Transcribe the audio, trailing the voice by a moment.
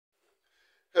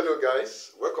Hello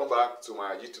guys, welcome back to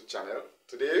my YouTube channel.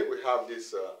 Today we have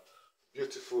this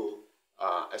beautiful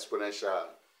exponential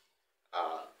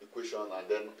equation, and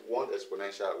then one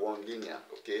exponential, one linear.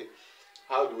 Okay,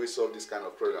 how do we solve this kind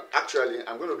of problem? Actually,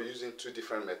 I'm going to be using two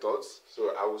different methods.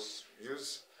 So I will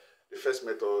use the first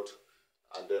method,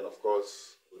 and then of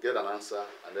course we get an answer,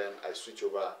 and then I switch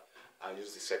over and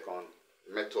use the second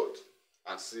method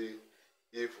and see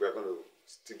if we're going to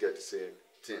still get the same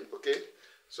thing. Okay,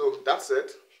 so that's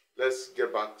it. Let's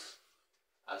get back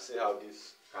and see how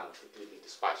this can quickly be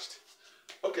dispatched.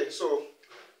 Okay, so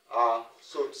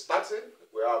starting,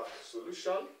 we have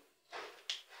solution.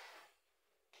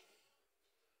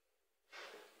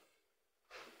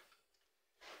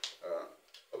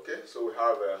 Okay, so we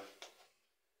have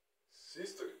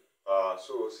 6 to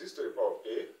the power of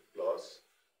a plus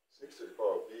 6 to the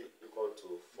power of b equal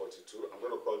to 42. I'm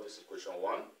going to call this equation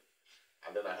 1,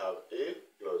 and then I have a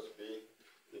plus b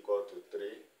equal to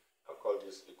 3. I'll call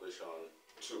this equation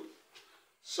 2.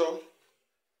 So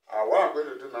what I'm going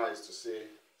to do now is to say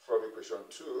from equation 1,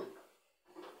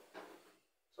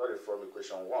 from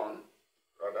equation 1,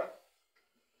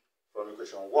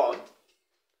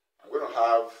 I'm going to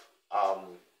have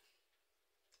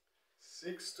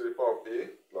 6 to the power of a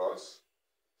plus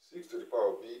 6 to the power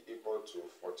of b equal to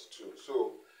 42.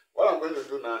 So what I'm going to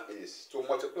do now is to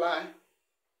multiply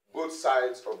both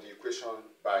sides of the equation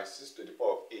by 6 to the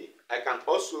power of a. I can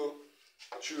also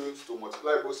choose to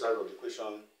multiply both sides of the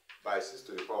equation by 6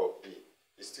 to the power of b.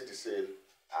 It's still the same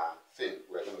thing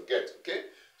we're going to get.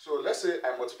 Okay, so let's say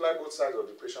I multiply both sides of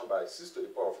the equation by 6 to the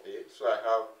power of a. So I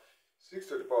have 6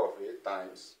 to the power of a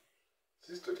times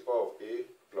 6 to the power of a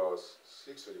plus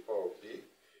 6 to the power of b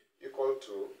equal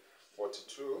to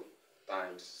 42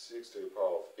 times 6 to the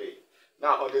power of a.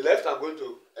 Now on the left, I'm going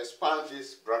to expand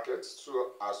this bracket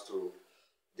so as to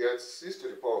get 6 to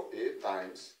the power of a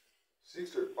times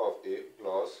 6 to the power of a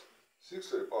plus 6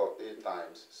 to the power of a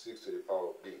times 6 to the power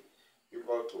of b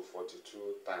equal to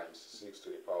 42 times 6 to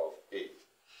the power of a.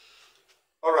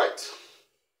 Alright,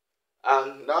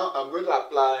 and now I'm going to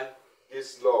apply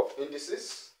this law of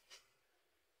indices,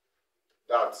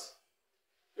 that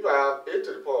if I have a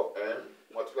to the power of n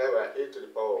multiplied by a to the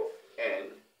power of n,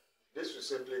 this will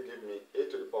simply give me a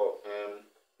to the power of m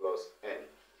plus n.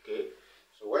 Okay,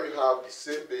 so when you have the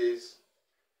same base,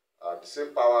 the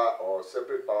same power or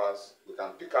separate powers, we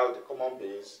can pick out the common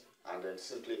base and then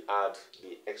simply add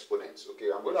the exponents.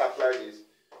 Okay, I'm going to apply this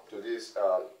to this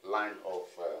line of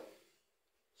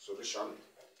solution,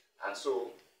 and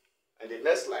so in the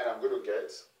next line I'm going to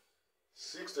get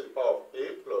 6 to the power of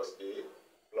a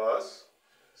plus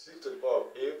 6 to the power of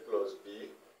a plus b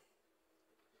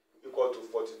equal to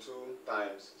 42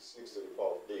 times 6 to the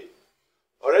power of a.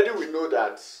 Already we know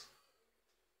that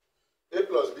a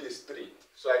plus b is 3.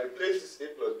 So I replace this a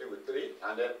plus b with 3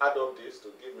 and then add up this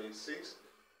to give me 6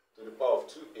 to the power of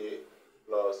 2a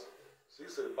plus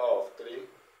 6 to the power of 3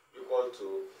 equal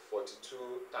to 42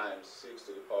 times 6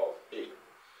 to the power of a.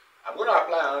 I'm going to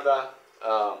apply another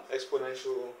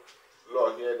exponential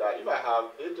law here, that if I have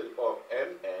a to the power of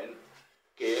mn,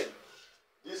 okay,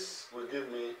 this will give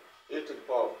me a to the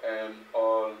power of m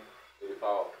all to the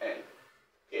power of n.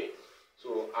 Okay,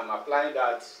 so I'm applying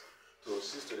that to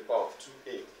 6 to the power of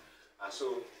 2a, and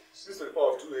so 6 to the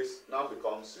power of 2a now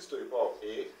becomes 6 to the power of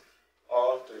a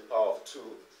all to the power of 2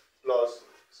 plus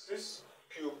 6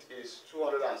 cubed is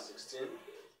 216,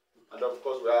 and of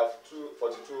course we have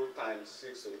 42 times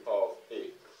 6 to the power of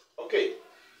a. Okay,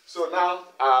 so now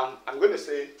I'm going to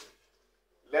say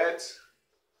let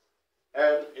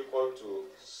m equal to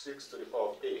 6 to the power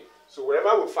of a. So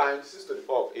wherever we find 6 to the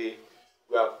power of a,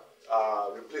 we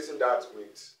are replacing that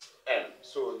with m.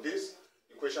 So this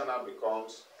equation now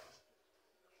becomes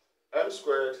m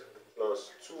squared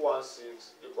plus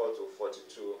 216 equal to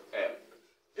 42m.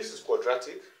 This is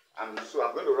quadratic, and so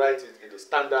I'm going to write it in the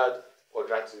standard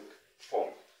quadratic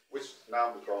form, which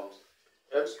now becomes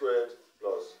m squared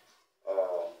plus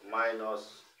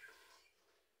minus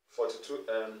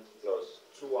 42m plus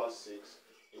 216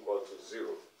 equal to 0.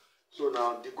 So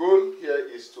now the goal here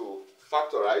is to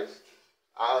factorize,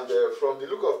 and from the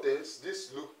look of things,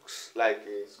 this looks like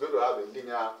it's going to have a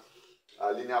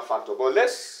linear factor. But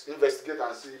let's investigate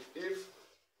and see if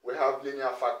we have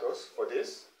linear factors for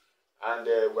this, and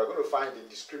we're going to find the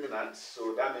discriminant.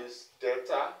 So that means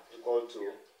delta equal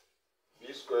to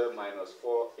b squared minus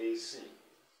 4ac.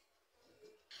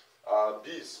 B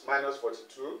is minus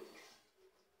 42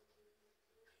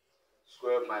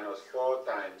 squared minus 4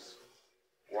 times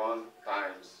 1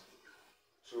 times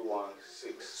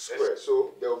 216 squared.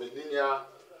 So there will be linear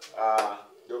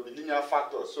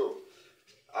factors. So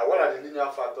what are the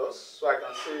linear factors? So I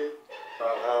can say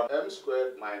m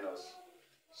squared minus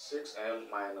 6m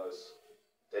minus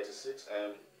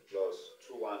 36m plus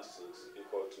 216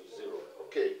 equal to 0.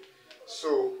 Okay,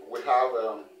 so we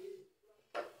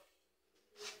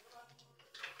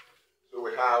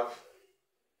have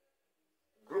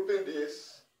grouping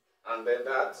this and then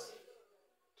that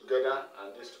together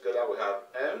and this together, we have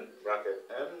m bracket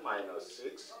m minus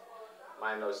 6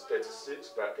 minus 36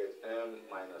 bracket m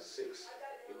minus 6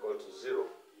 equal to 0.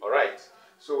 Alright,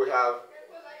 so we have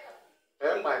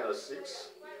m minus 6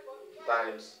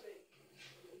 times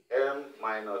m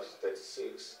minus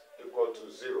 36 equal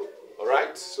to 0.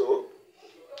 Alright, so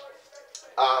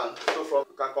from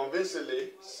you can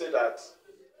convincingly say that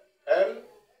m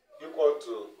equal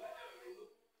to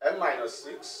m minus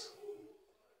 6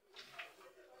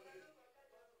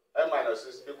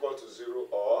 equal to 0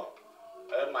 or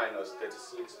m minus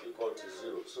 36 equal to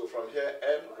 0. So from here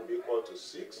m will be equal to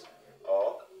 6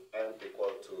 or m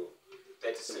equal to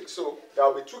 36. So there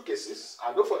will be two cases,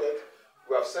 and don't forget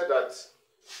we have said that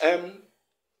m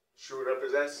should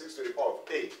represent 6 to the power of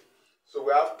a. So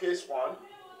we have case 1,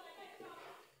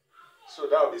 so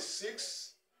that will be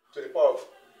 6 to the power of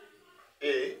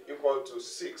a equal to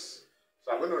 6.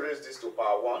 So I'm going to raise this to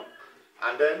power 1,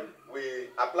 and then we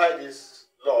apply this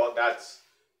law that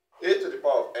a to the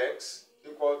power of x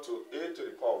equal to a to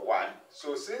the power of y.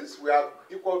 So since we have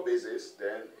equal bases,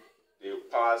 then the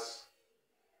powers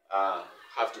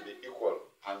have to be equal,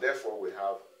 and therefore we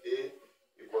have a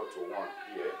equal to 1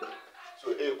 here.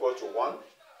 So a equal to 1.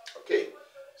 Okay,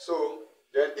 so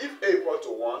then if a equal to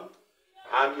 1,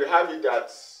 and we have it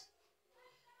that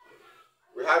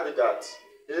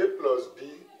a plus b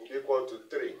will be equal to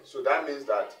 3. So that means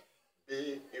that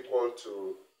b equal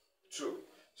to 2.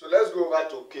 So let's go over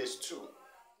to case 2.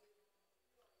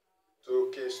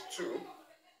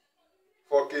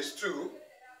 For case 2,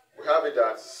 we have it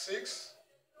that 6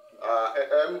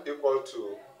 m equal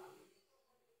to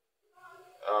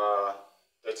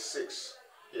 36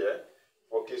 here.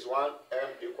 For case 1, m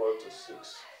equal to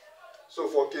 6. So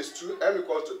for case 2, m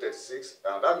equal to 36,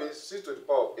 and that means 6 to the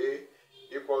power of a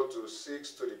equal to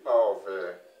 6 to the power of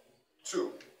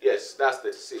 2. Yes, that's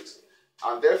 36.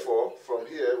 And therefore, from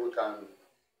here we can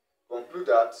conclude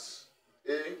that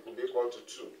a will be equal to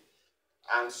 2.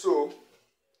 And so,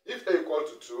 if a equal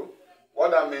to 2,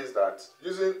 what that means that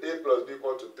using a plus b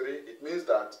equal to 3, it means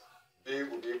that b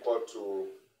will be equal to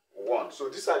 1. So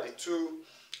these are the two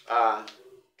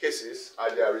cases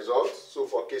and their results. So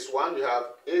for case 1, we have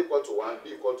a equal to 1,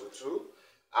 b equal to 2.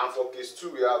 And for case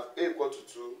 2, we have a equal to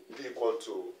 2, b equal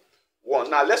to 1.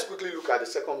 Now let's quickly look at the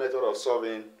second method of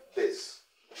solving this.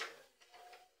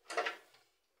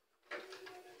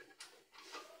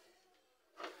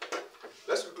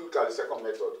 Let's quickly look at the second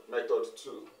method, method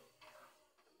 2.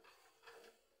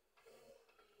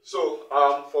 So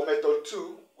for method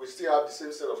 2, we still have the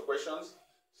same set of questions.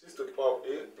 6 to the power of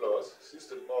a plus 6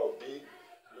 to the power of b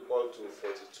equal to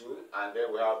 42, and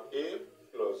then we have a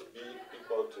plus b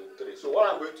equal to 3. So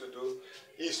what I'm going to do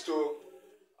is to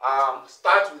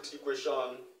start with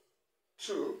equation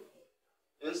 2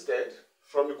 instead.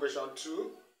 From equation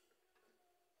 2,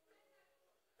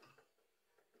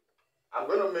 I'm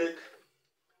going to make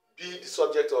b the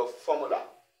subject of formula,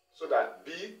 so that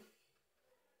b,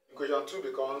 equation 2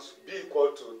 becomes b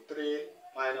equal to 3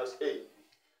 minus a.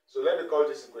 So let me call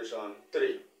this equation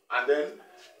 3. And then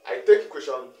I take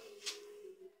equation,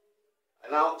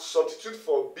 and now substitute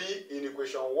for b in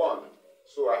equation 1.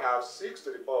 So I have 6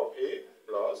 to the power of a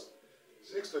plus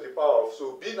 6 to the power of,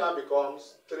 so b now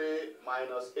becomes 3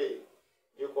 minus a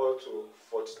equal to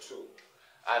 42.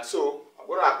 And so I'm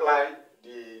going to apply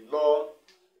the law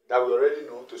that we already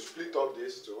know to split up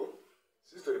this to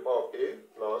 6 to the power of a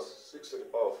plus 6 to the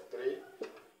power of 3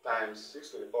 times 6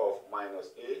 to the power of minus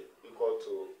a equal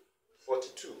to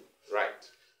 42, right?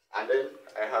 And then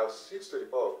I have 6 to the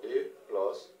power of a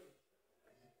plus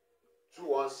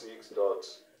 216 dot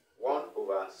 1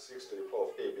 over 6 to the power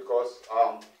of a, because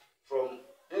from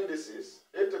indices,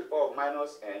 a to the power of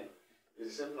minus n is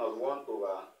the same thing as 1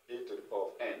 over a to the power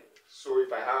of n. So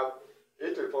if I have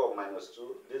a to the power of minus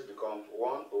 2, this becomes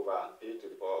 1 over a to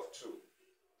the power of 2.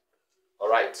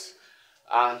 Alright,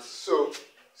 and so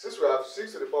since we have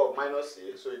 6 to the power of minus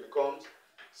a, so it becomes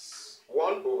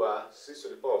 1 over 6 to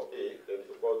the power of a, then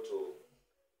equal to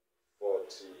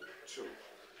 42.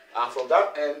 And from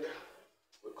that end,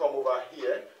 we come over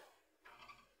here.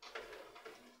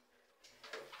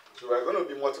 So we're going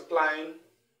to be multiply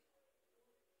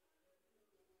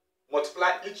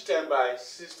each term by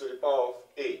 6 to the power of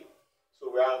a.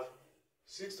 So we have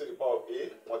 6 to the power of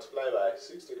a multiplied by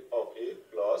 6 to the power of a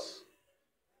plus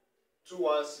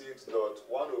 216 dot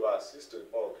 1 over 6 to the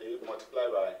power of a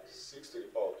multiplied by 6 to the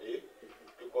power of a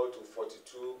to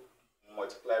 42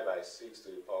 multiplied by 6 to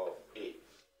the power of a.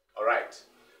 Alright,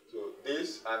 so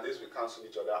this and this will cancel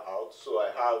each other out. So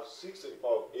I have 6 to the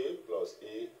power of a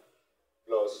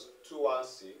plus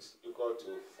 216 equal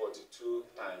to 42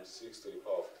 times 6 to the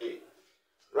power of a.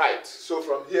 Right, so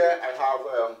from here I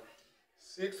have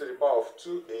 6 to the power of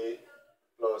 2a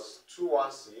plus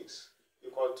 216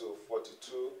 equal to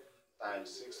 42 times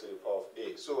 6 to the power of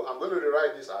a. So I'm going to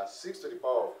rewrite this as 6 to the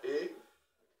power of a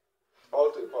all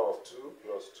to the power of 2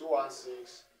 plus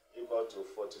 216 equal to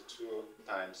 42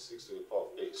 times 6 to the power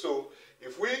of a. So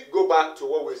if we go back to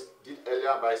what we did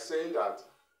earlier by saying that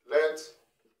let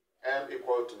m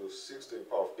equal to 6 to the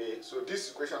power of a, so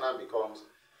this equation now becomes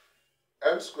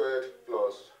m squared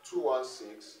plus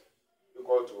 216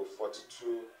 equal to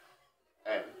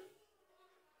 42m.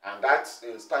 And that's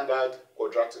in standard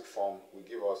quadratic form will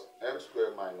give us m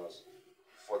squared minus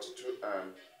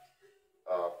 42m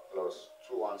plus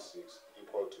 216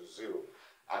 equal to 0.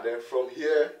 And then from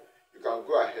here, you can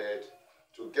go ahead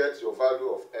to get your value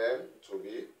of m to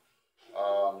be,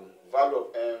 value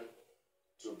of m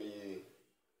to be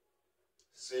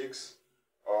 6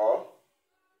 or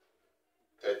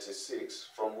 36,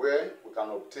 from where we can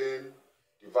obtain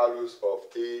the values of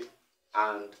a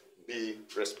and b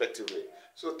respectively.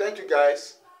 So thank you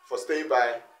guys for staying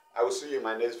by. I will see you in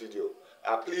my next video.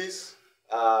 Please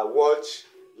watch,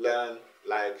 learn,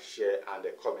 like, share, and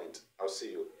comment. I'll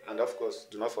see you. And of course,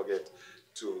 do not forget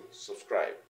to subscribe.